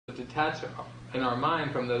detach in our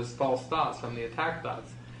mind from those false thoughts, from the attack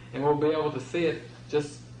thoughts. And we'll be able to see it,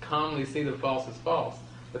 just calmly see the false as false.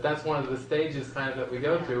 But that's one of the stages kind of that we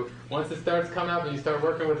go through. Once it starts coming up and you start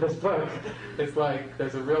working with this book, it's like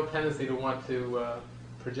there's a real tendency to want to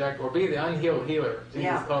project, or be the unhealed healer.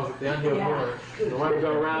 Jesus calls it the unhealed healer. We want to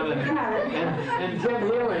go around and get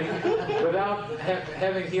healing without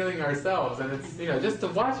having healing ourselves. And it's, just to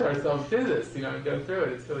watch ourselves do this, and go through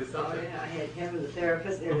it, it's really something. Oh yeah, I had him as a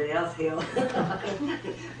therapist and everybody else healed.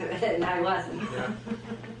 And I wasn't. Yeah.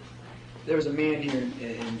 There was a man here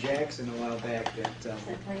in Jackson a while back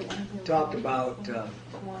that talked about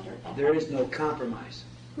there is no compromise.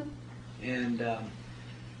 And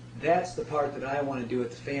that's the part that I want to do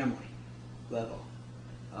at the family level.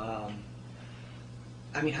 I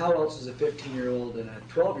mean, how else is a 15-year-old and a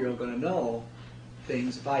 12-year-old going to know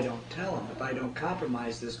things if I don't tell them, if I don't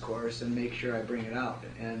compromise this course and make sure I bring it out?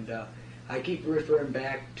 And I keep referring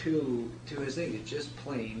back to his thing. It's just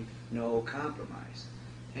plain no compromise.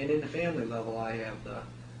 And in the family level, I have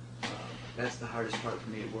that's the hardest part for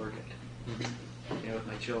me to work at, with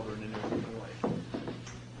my children and my wife.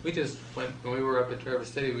 We just went, when we were up at Traverse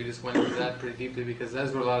City, we just went into that pretty deeply, because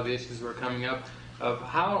those were a lot of the issues that were coming up of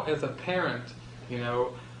how, as a parent,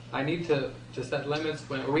 I need to set limits.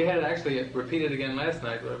 When we had it actually repeated again last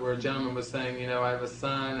night, where a gentleman was saying, I have a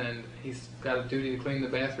son and he's got a duty to clean the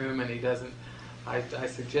bathroom and he doesn't. I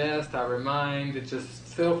suggest, I remind, it's just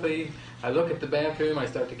filthy. I look at the bathroom, I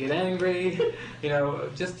start to get angry,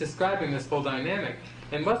 just describing this whole dynamic.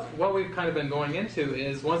 And what we've kind of been going into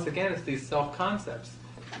is, once again, it's these self-concepts,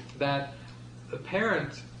 that the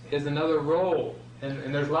parent is another role.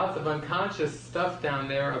 And there's lots of unconscious stuff down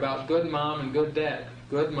there about good mom and good dad.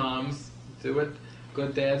 Good moms do it,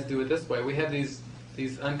 good dads do it this way. We have these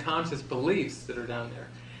unconscious beliefs that are down there.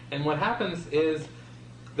 And what happens is,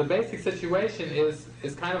 the basic situation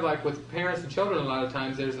is kind of like with parents and children. A lot of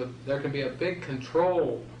times there can be a big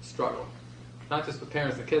control struggle, not just with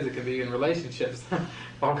parents and kids. It can be in relationships,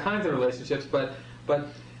 all kinds of relationships. But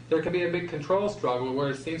there can be a big control struggle where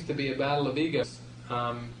it seems to be a battle of egos,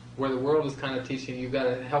 where the world is kind of teaching you've got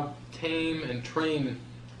to help tame and train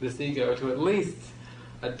this ego to at least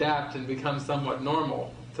adapt and become somewhat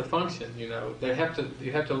normal to function. You have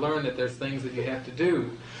to learn that there's things that you have to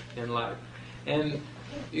do in life, and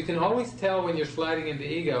you can always tell when you're sliding into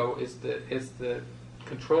ego. It's the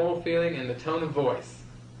control feeling and the tone of voice.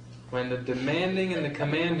 When the demanding and the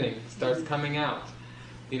commanding starts coming out.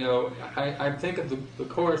 I think of the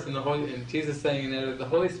Course and Jesus saying that the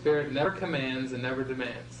Holy Spirit never commands and never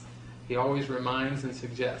demands. He always reminds and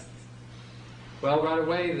suggests. Well, right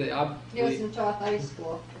away, he wasn't taught high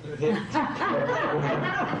school. And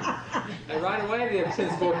right away, the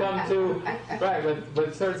offense will come to, right,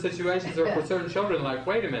 with certain situations or for certain children, like,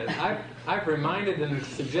 wait a minute, I've reminded and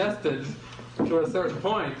suggested to a certain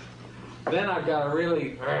point, then I've got to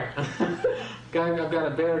really, I've got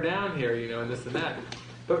to bear down here, and this and that.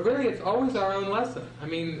 But really, it's always our own lesson. I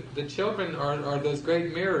mean, the children are those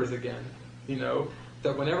great mirrors again,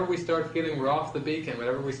 that whenever we start feeling we're off the beacon,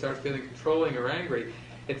 whenever we start feeling controlling or angry,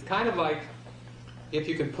 it's kind of like, if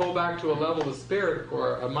you can pull back to a level of spirit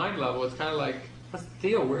or a mind level, it's kind of like, what's the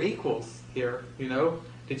deal? We're equals here,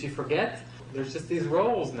 Did you forget? There's just these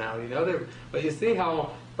roles now, But you see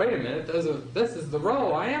how, wait a minute, this is the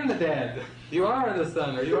role. I am the dad. You are the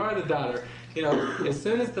son, or you are the daughter. As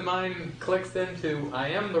soon as the mind clicks into, I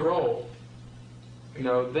am the role,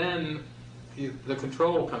 then the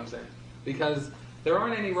control comes in. Because there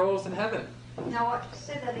aren't any roles in heaven. Now,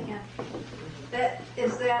 say that again.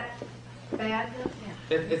 Is that bad?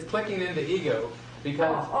 Yeah. It's clicking into ego,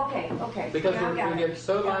 because because we get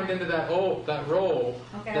so lined into that role that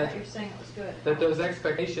you're saying it was good. That those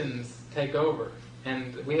expectations take over,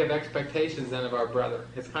 and we have expectations then of our brother.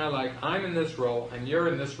 It's kind of like, I'm in this role and you're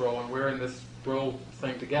in this role and we're in this role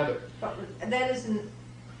thing together. But that isn't.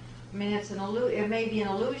 I mean, it may be an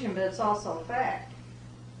illusion, but it's also a fact.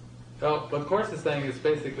 Well, what the Course is saying is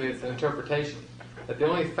basically it's an interpretation. That the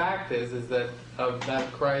only fact is that of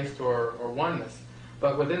that Christ or oneness.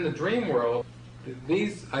 But within the dream world,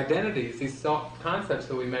 these identities, these concepts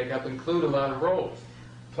that we make up include a lot of roles.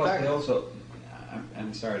 Plus, they also,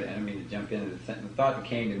 I'm sorry, I didn't mean to jump in. The thought that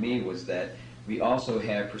came to me was that we also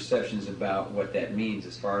have perceptions about what that means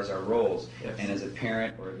as far as our roles. Yes. And as a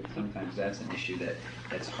parent, or sometimes that's an issue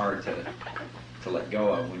that's hard to let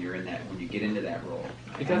go of when you're in that, when you get into that role.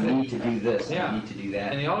 Because I need to do this, yeah. I need to do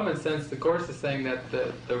that. In the ultimate sense, the Course is saying that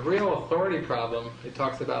the real authority problem, it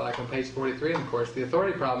talks about, like on page 43 in the Course, the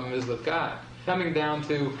authority problem is with God. Coming down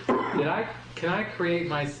to, can I create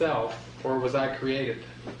myself, or was I created?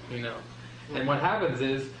 And what happens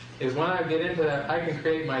is, is when I get into that, I can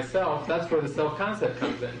create myself. That's where the self-concept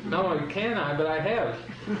comes in. Not only can I, but I have.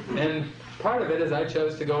 And part of it is I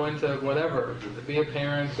chose to go into whatever, be a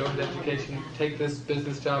parent, go into education, take this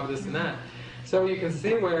business job, this and that. So you can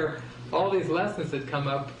see where all these lessons that come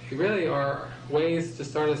up really are ways to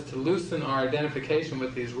start us to loosen our identification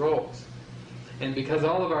with these roles. And because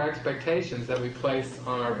all of our expectations that we place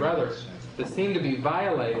on our brothers that seem to be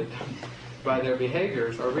violated by their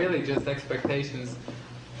behaviors are really just expectations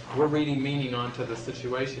we're reading meaning onto the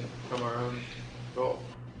situation from our own role.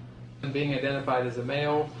 And being identified as a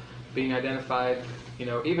male, being identified,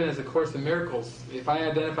 even as a Course in Miracles. If I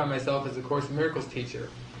identify myself as a Course in Miracles teacher,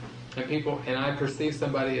 and I perceive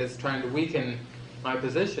somebody as trying to weaken my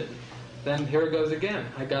position, then here it goes again.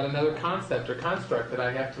 I got another concept or construct that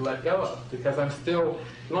I have to let go of, because I'm still,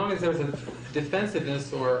 as long as there's a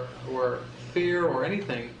defensiveness or fear or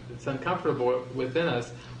anything that's uncomfortable within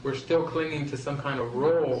us, we're still clinging to some kind of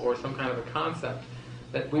role or some kind of a concept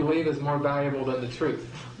that we believe is more valuable than the truth.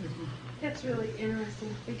 That's really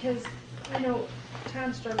interesting, because I know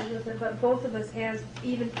Tom struggled with it, but both of us has,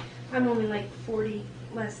 even, I'm only like 40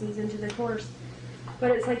 lessons into the course,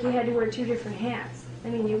 but it's like you had to wear two different hats. I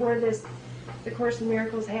mean, you wore the Course in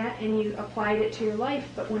Miracles hat, and you applied it to your life,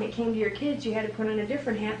 but when it came to your kids, you had to put on a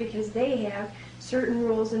different hat, because they have certain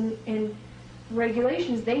rules and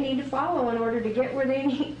regulations they need to follow in order to get where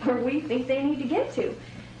we think they need to get to.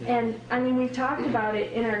 And I mean, we've talked about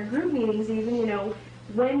it in our group meetings even,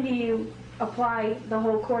 when do you apply the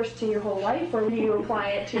whole course to your whole life, or do you apply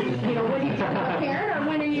it to, when you become a parent, or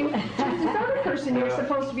when are you this other person you're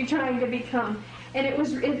supposed to be trying to become? And it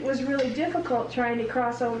was really difficult trying to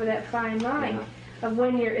cross over that fine line of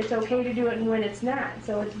when it's okay to do it and when it's not.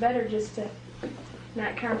 So it's better just to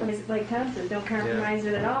not compromise it, like Tom says, don't compromise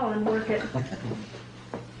it at all, and work it,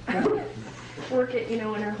 in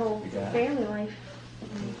our whole family life.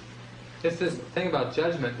 It's this thing about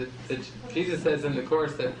judgment that Jesus says in the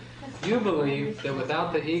Course that you believe that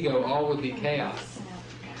without the ego all would be chaos.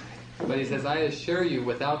 But he says, I assure you,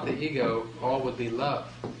 without the ego all would be love.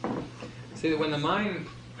 See, that when the mind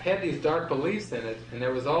had these dark beliefs in it, and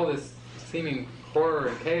there was all this seeming horror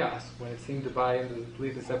and chaos when it seemed to buy into the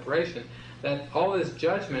belief of separation, that all this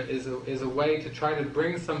judgment is a way to try to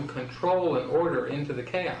bring some control and order into the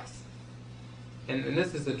chaos. And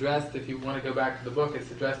this is addressed, if you want to go back to the book, it's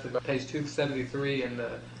addressed at page 273 in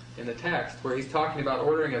the text, where he's talking about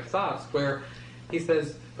ordering of thoughts, where he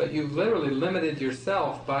says, but you've literally limited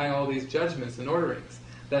yourself by all these judgments and orderings.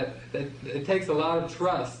 That it takes a lot of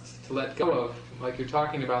trust to let go of, like you're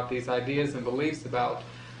talking about these ideas and beliefs about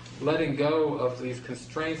letting go of these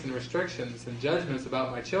constraints and restrictions and judgments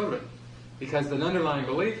about my children. Because an underlying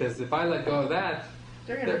belief is, if I let go of that,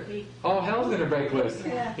 all hell's going to break loose,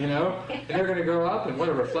 and they're going to grow up, and what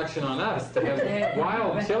a reflection on us to have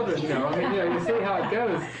wild children, you see how it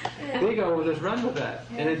goes. The ego will just run with that,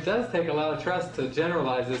 and it does take a lot of trust to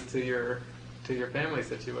generalize this to your family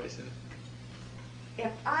situation.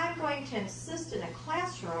 If I'm going to insist in a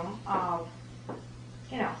classroom of,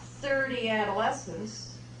 30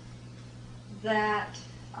 adolescents that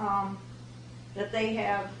they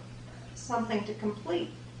have something to complete,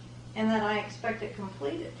 and that I expect it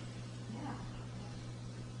completed.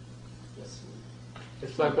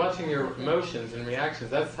 It's like watching your emotions and reactions.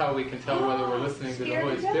 That's how we can tell whether we're listening to the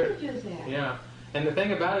Holy Spirit. Yeah. And the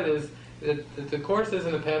thing about it is that the Course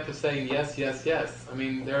isn't a path of saying yes, yes, yes. I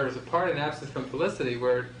mean, there's a part in absence from felicity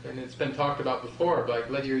where, and it's been talked about before, like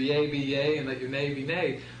let your yea be yea and let your nay be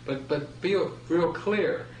nay. But be real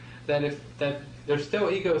clear that that there's still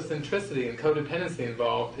egocentricity and codependency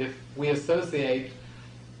involved if we associate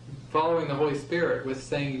following the Holy Spirit with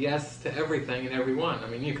saying yes to everything and everyone. I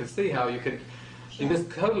mean, you can see how you just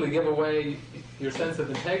totally give away your sense of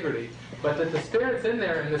integrity. But that the Spirit's in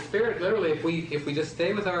there, and the Spirit literally, if we just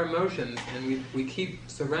stay with our emotions and we keep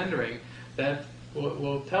surrendering, that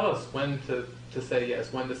will tell us when to say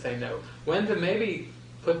yes, when to say no, when to maybe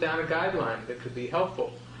put down a guideline that could be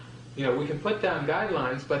helpful. We can put down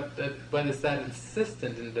guidelines, but it's that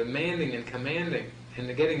insistent and demanding and commanding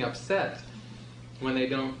and getting upset when they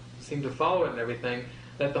don't seem to follow it and everything,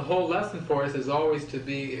 that the whole lesson for us is always to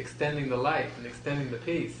be extending the light and extending the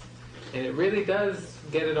peace. And it really does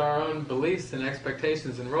get at our own beliefs and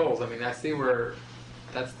expectations and roles. I mean, I see where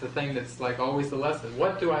that's the thing that's like always the lesson.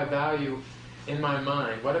 What do I value in my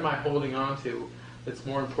mind? What am I holding on to that's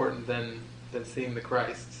more important than seeing the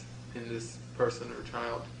Christ in this person or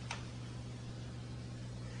child?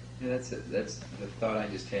 Yeah, that's the thought I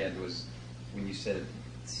just had was when you said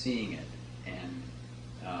seeing it, and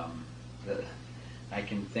I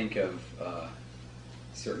can think of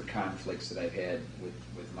certain conflicts that I've had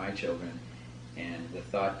with my children, And the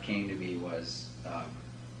thought came to me was,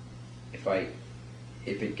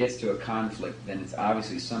 if it gets to a conflict, then it's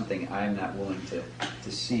obviously something I'm not willing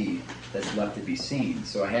to see that's left to be seen.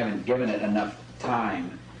 So I haven't given it enough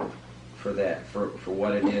time for that, for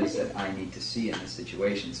what it is that I need to see in this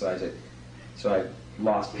situation. So I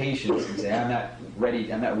lost patience and say, I'm not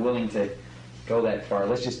ready, I'm not willing to go that far.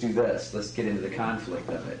 Let's just do this. Let's get into the conflict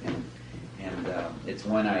of it. And it's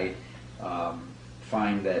when I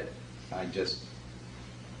find that I just,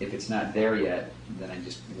 if it's not there yet, then I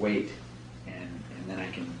just wait, and then I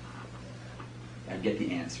get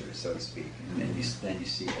the answer, so to speak, and then you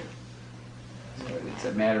see it. So it's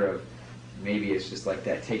a matter of, maybe it's just like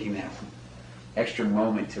that, taking that extra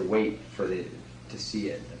moment to wait to see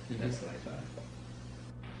it. That's what I thought.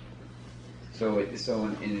 So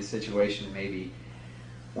in a situation maybe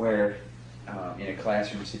where in a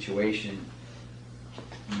classroom situation,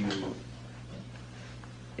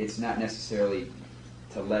 it's not necessarily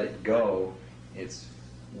to let it go. It's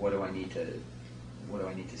what do I need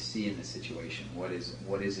to see in the situation? What is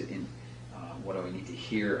it in? What do I need to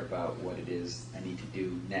hear about what it is I need to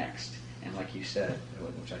do next? And like you said,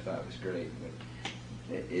 which I thought was great, but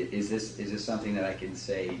is this something that I can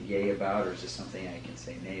say yay about, or is this something I can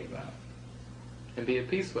say nay about? And be at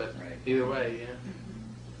peace with. Right. Either way, yeah.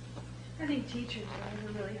 I think teachers have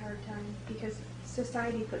a really hard time because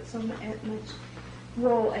society puts so much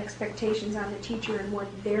role expectations on the teacher and what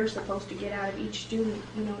they're supposed to get out of each student,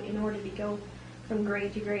 in order to go from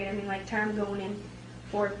grade to grade. I mean, like Tom going in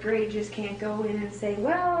 4th grade just can't go in and say,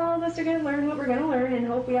 well, all of us are going to learn what we're going to learn and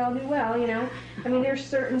hope we all do well, I mean, there's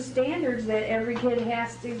certain standards that every kid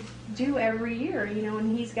has to do every year,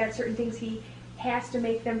 and he's got certain things he has to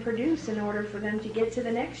make them produce in order for them to get to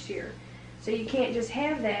the next year. So you can't just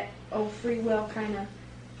have that, free will kind of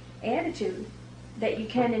attitude that you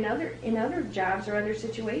can in other jobs or other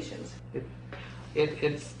situations.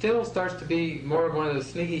 It still starts to be more of one of those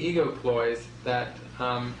sneaky ego ploys that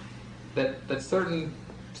that certain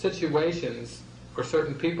situations or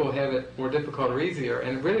certain people have it more difficult or easier.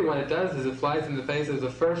 And really what it does is it flies in the face of the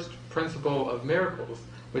first principle of miracles,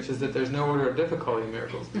 which is that there's no order of difficulty in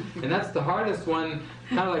miracles. And that's the hardest one,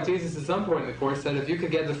 kind of like Jesus at some point in the Course said, if you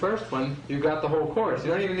could get the first one, you've got the whole Course.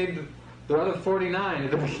 You don't even need the other 49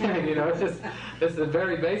 at the beginning, it's a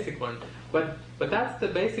very basic one. But that's the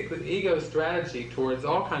basic ego strategy towards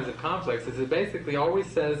all kinds of conflicts, is it basically always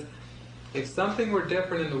says, if something were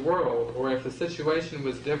different in the world, or if the situation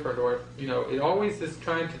was different, or if, it always is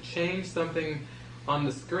trying to change something on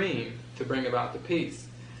the screen to bring about the peace.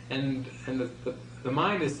 And the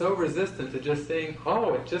mind is so resistant to just saying,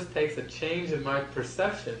 it just takes a change in my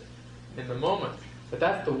perception in the moment. But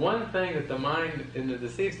that's the one thing that the mind in the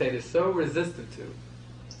deceived state is so resistant to.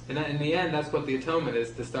 And in the end, that's what the atonement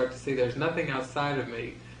is, to start to see there's nothing outside of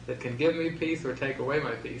me that can give me peace or take away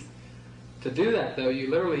my peace. To do that, though, you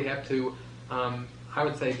literally have to, I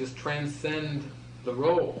would say, just transcend the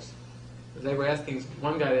roles. They were asking,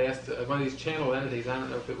 one guy they asked, one of these channeled entities, I don't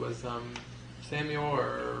know if it was Samuel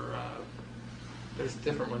or there's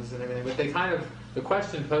different ones and everything, but they kind of, the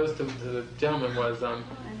question posed to the gentleman was,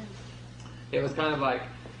 it was kind of like,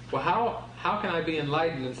 well, how can I be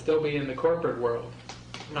enlightened and still be in the corporate world?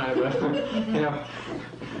 Kind of,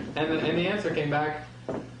 and the answer came back,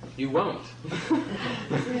 you won't.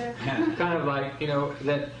 Kind of like,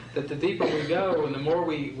 that the deeper we go and the more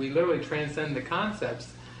we literally transcend the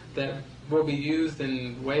concepts that will be used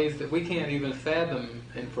in ways that we can't even fathom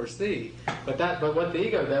and foresee. But what the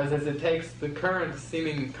ego does is it takes the current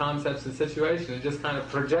seeming concepts and situations and just kind of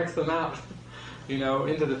projects them out,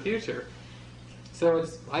 into the future. So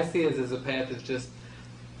I see it as a path of just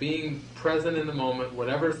being present in the moment,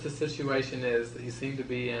 whatever the situation is that you seem to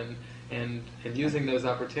be in, and using those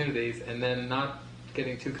opportunities, and then not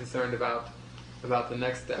getting too concerned about the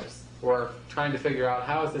next steps, or trying to figure out,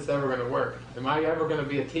 how is this ever going to work? Am I ever going to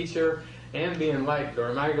be a teacher and be enlightened, or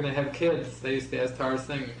am I going to have kids? They used to ask Tara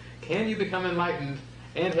Singh, can you become enlightened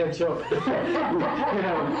and have children?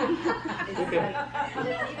 Even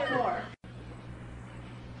more.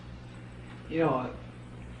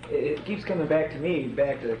 It keeps coming back to me,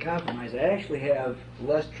 back to the compromise. I actually have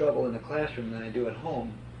less trouble in the classroom than I do at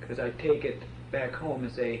home, because I take it back home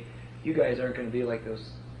and say, you guys aren't going to be like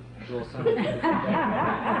those little sons of bitches.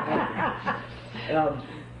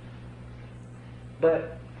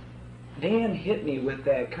 But Dan hit me with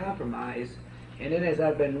that compromise, and then as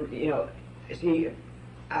I've been, see,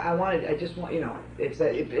 I just want, it's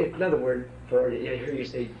another word for it. I hear you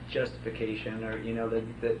say justification, or,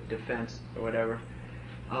 the defense, or whatever.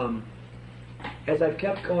 As I've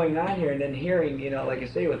kept going on here and then hearing, like I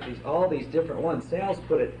say, with all these different ones, Sal's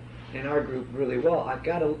put it in our group really well. I've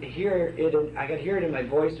got to hear it. I got to hear it in my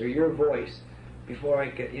voice or your voice before I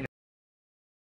get,